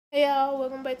Hey y'all,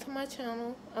 welcome back to my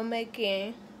channel. I'm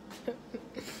making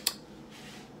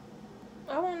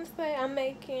I'm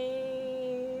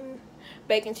making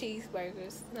bacon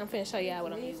cheeseburgers. I'm finna show y'all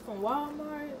what I'm using. From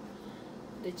Walmart,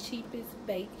 the cheapest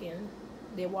bacon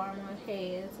that Walmart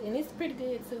has, and it's pretty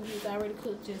good too. It's already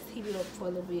cooked, just heat it up for a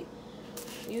little bit.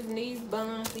 Using these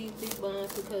buns, these big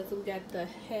buns, because we got the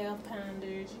half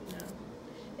pounders,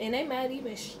 and they might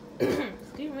even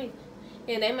excuse me,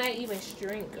 and they might even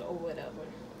shrink or whatever.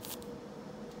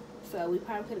 So we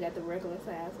probably could have got the regular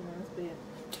size ones, but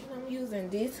I'm using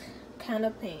this kind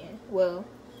of pan, well,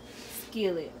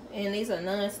 skillet, and these are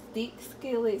non-stick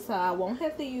skillets, so I won't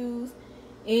have to use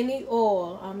any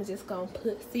oil. I'm just gonna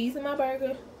season my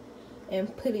burger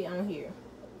and put it on here.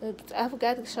 I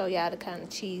forgot to show y'all the kind of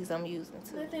cheese I'm using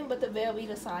too. Nothing but the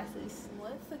Velveeta sauces.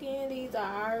 Once again, these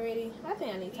are already, I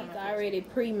think I need some already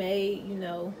pre-made,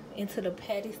 into the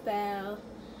patty style.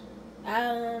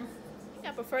 I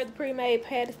prefer the pre-made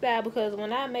patty style because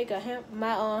when I make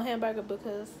my own hamburger,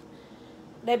 because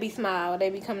they be small, they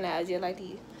be coming out just like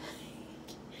these.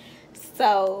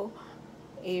 So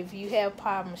if you have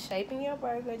problems shaping your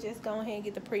burger, just go ahead and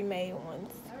get the pre-made ones.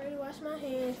 I already washed my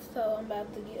hands, so I'm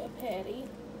about to get a patty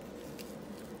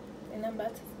and I'm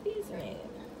about to season it.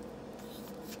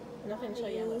 And I'm gonna show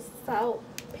you salt,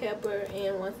 pepper,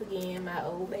 and once again my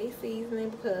Old Bay seasoning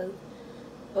because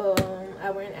I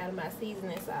ran out of my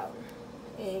seasoning salt.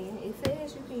 And it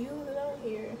says you can use it on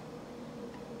here.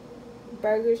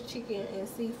 Burgers, chicken, and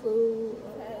seafood.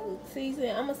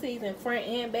 I'm gonna season front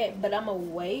and back, but I'm gonna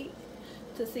wait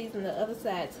to season the other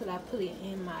side till I put it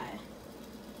in my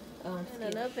and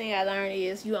another thing I learned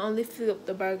is you only flip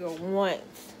the burger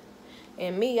once.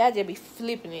 And me, I just be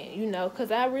flipping it,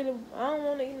 because I don't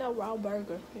want to eat no raw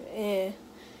burger. And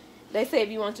they say if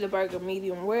you want the burger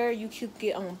medium rare, you could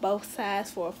get on both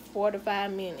sides for 4 to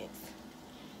 5 minutes.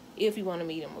 If you want to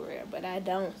medium rare, but I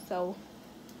don't. So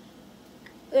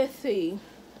let's see.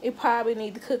 It probably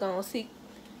need to cook on 6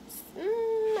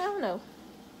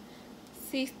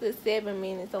 to 7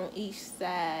 minutes on each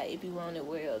side if you want it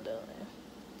well done.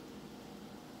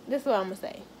 That's what I'm gonna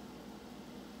say.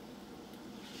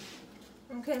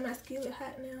 Okay, my skillet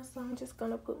hot now, so I'm just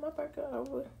gonna put my burger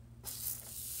over. Okay.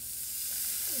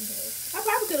 I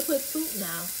probably could have put soup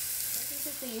now. You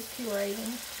can see it's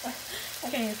curating. I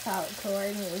can't talk,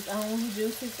 curating its own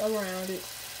juices around it.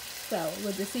 So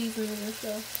with the seasoning and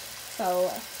stuff.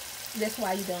 So that's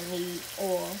why you don't need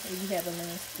oil if you have a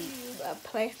non-stick. Use a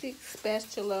plastic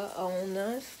spatula on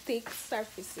non-stick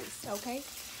surfaces, okay?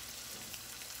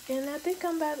 And I think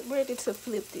I'm about ready to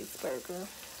flip this burger.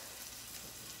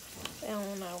 I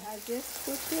don't know. I just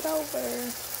flipped it over.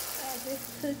 I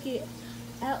just took it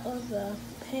out of the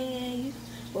pan.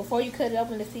 Before you cut it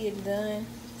open to see if it's done.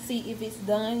 See if it's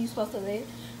done. You're supposed to let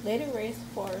it rest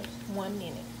for 1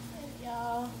 minute. And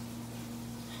y'all,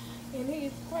 and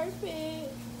it's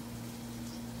perfect.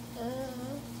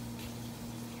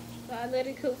 So I let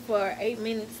it cook for 8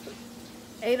 minutes,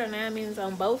 8 or 9 minutes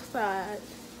on both sides.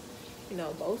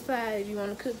 Both sides you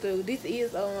want to cook through. This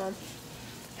is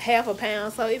half a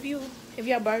pound. So if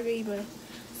your burger even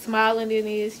smaller than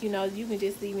this, you can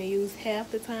just even use half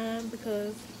the time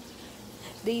because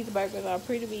these burgers are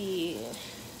pretty big.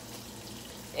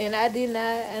 And I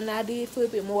did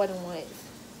flip it more than once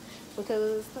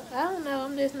because I don't know,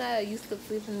 I'm just not used to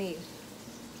flipping it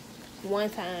one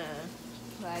time.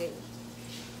 Like,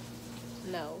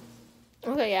 no.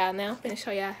 Okay, y'all, now I'm gonna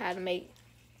show y'all how to make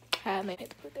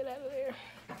it. Put that out of there.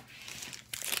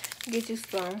 Get you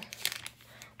some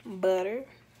butter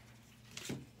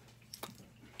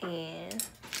and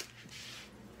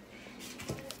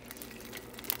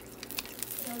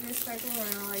I'll just circle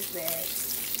around like that.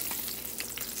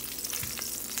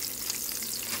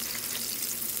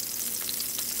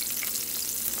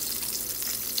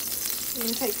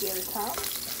 Then take your top.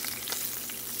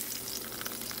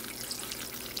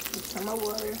 Get some more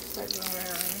water, circle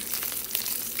around.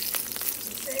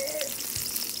 Like that.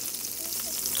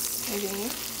 And then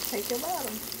take your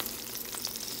bottom.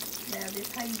 Now this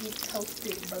is how you get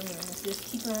toasted buns. Just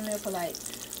keep it on there for like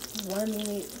 1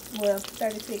 minute, well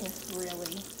 30 seconds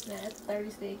really. Now that's 30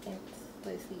 seconds.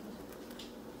 Let's see.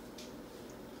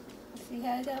 See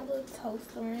how I got a little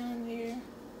toast around there?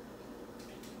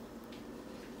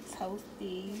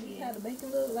 Toasty. See how the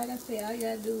bacon look? Like I said, all you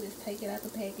gotta do is take it out the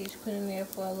package, put it in there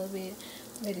for a little bit,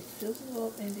 let it sizzle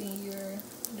up, and then you're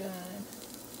done.